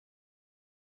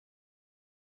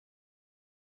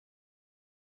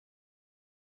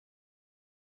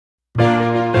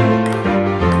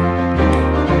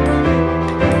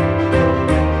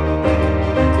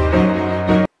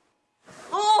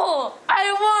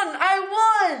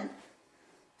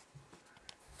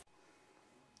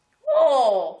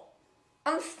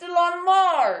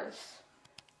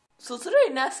So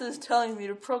today NASA is telling me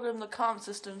to program the comm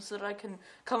system so that I can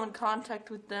come in contact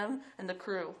with them and the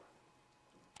crew.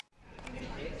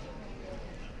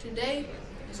 Today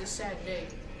is a sad day.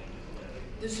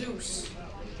 The Zeus,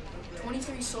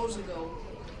 23 souls ago,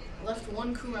 left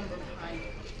one crew member behind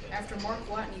after Mark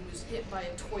Watney was hit by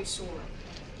a toy sword.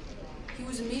 He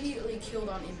was immediately killed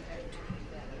on impact.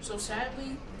 So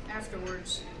sadly,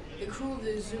 afterwards, the crew of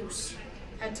the Zeus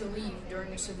had to leave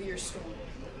during a severe storm.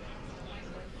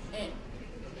 And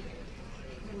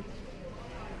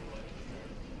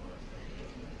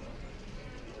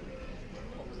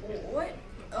what?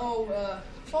 Oh,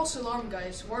 false alarm,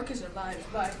 guys. Work is alive.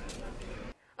 Bye.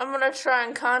 I'm gonna try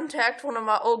and contact one of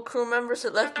my old crew members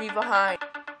that left me behind.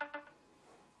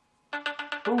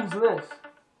 Who's this?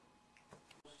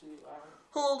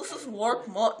 Hello, this is Mark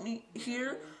Watney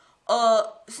here.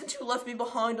 Since you left me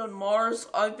behind on Mars,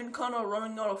 I've been kind of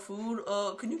running out of food.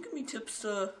 Can you give me tips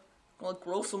to, like,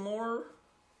 grow some more?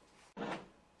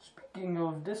 Speaking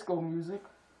of disco music,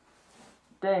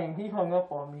 dang, he hung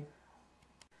up on me.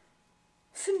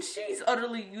 Since she's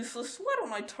utterly useless, why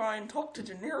don't I try and talk to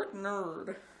Generic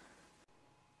Nerd?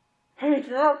 Hey,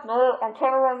 Generic Nerd, I'm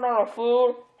kind of running out of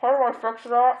food. How do I fix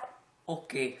that?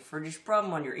 Okay, for this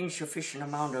problem on your insufficient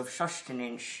amount of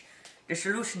sustenance, the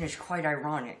solution is quite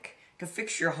ironic. To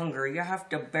fix your hunger, you have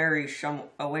to bury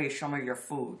away some of your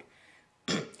food.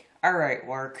 Alright,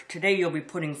 Wark, today you'll be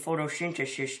putting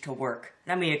photosynthesis to work.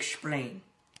 Let me explain.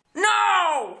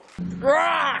 No!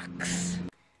 Rocks!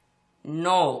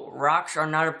 No, rocks are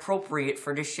not appropriate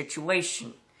for this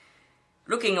situation.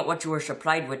 Looking at what you were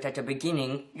supplied with at the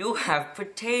beginning, you have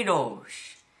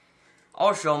potatoes.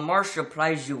 Also, Mars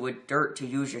supplies you with dirt to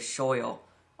use as soil.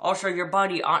 Also, your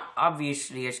body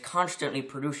obviously is constantly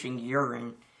producing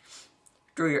urine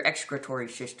through your excretory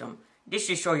system.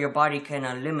 This is so your body can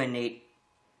eliminate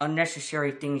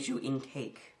unnecessary things you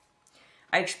intake.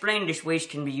 I explained this waste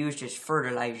can be used as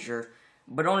fertilizer,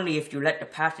 but only if you let the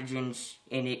pathogens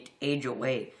in it age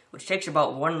away, which takes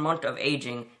about 1 month of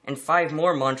aging and 5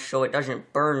 more months so it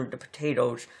doesn't burn the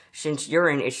potatoes, since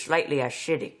urine is slightly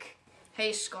acidic.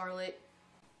 Hey, Scarlet.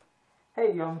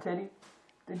 Hey, young Teddy.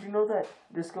 Did you know that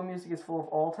disco music is full of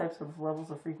all types of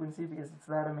levels of frequency because it's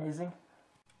that amazing?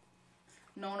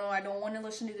 No, I don't want to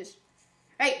listen to this.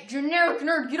 Hey, Generic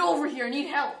Nerd, get over here. I need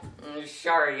help.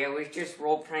 Sorry, I was just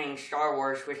role-playing Star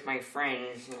Wars with my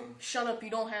friends. Shut up, you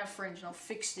don't have friends. Now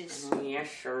fix this. Yes,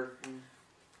 sir.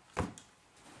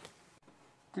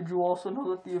 Did you also know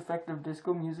that the effect of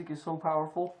disco music is so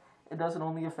powerful, it doesn't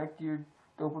only affect your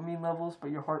dopamine levels,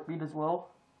 but your heartbeat as well?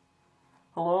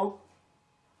 Hello?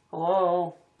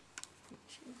 Hello?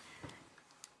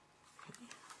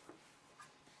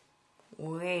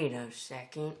 Wait a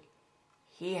second.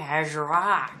 He has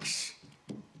rocks.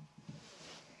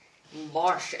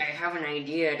 Boss, I have an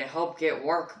idea to help get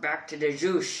work back to the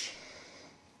Zeus.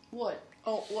 What?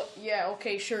 Oh, what? Yeah,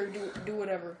 okay, sure, do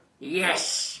whatever.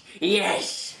 Yes!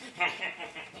 Yes!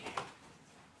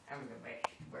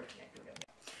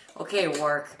 Okay,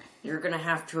 Wark, you're gonna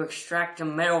have to extract the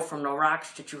metal from the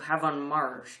rocks that you have on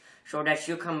Mars so that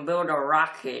you can build a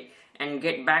rocket and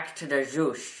get back to the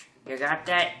Zeus. You got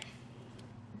that?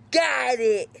 Got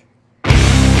it!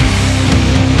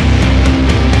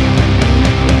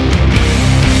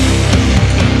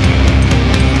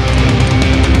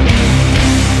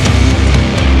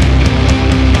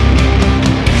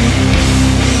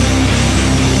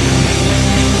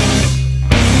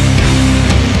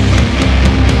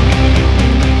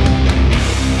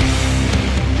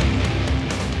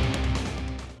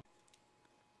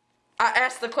 I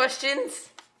asked the questions,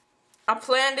 I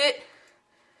planned it,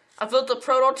 I built a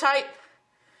prototype,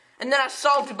 and then I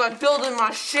solved it by building my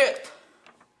ship.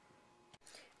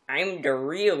 I'm the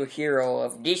real hero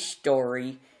of this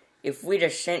story. If we'd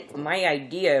have sent my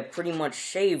idea, pretty much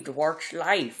saved Wark's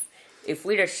life. If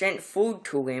we'd have sent food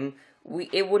to him,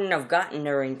 it wouldn't have gotten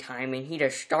there in time and he'd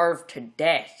have starved to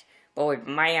death. But with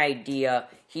my idea,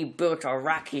 he built a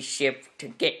rocket ship to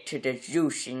get to the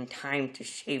Zeus in time to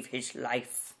save his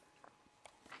life.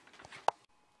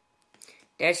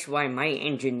 That's why my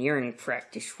engineering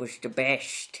practice was the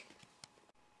best.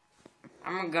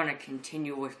 I'm gonna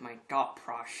continue with my thought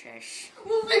process.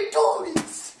 We're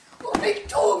victorious! We're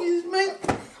victorious, man!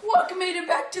 Walk made it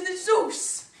back to the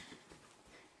Zeus!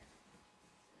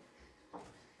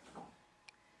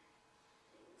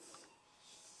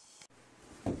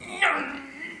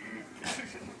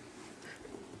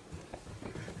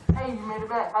 Hey, you made it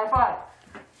back. High five.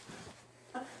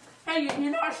 Hey,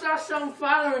 you know I saw someone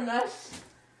following us.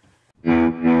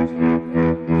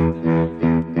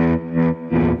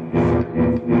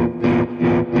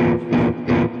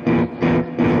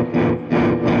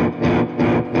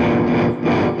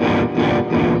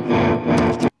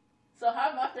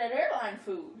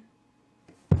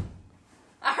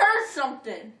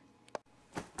 something.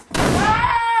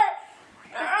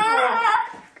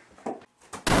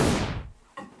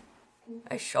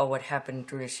 I saw what happened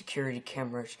through the security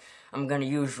cameras. I'm gonna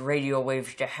use radio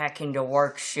waves to hack into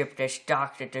Wark's ship that's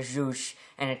docked at the Zeus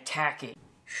and attack it.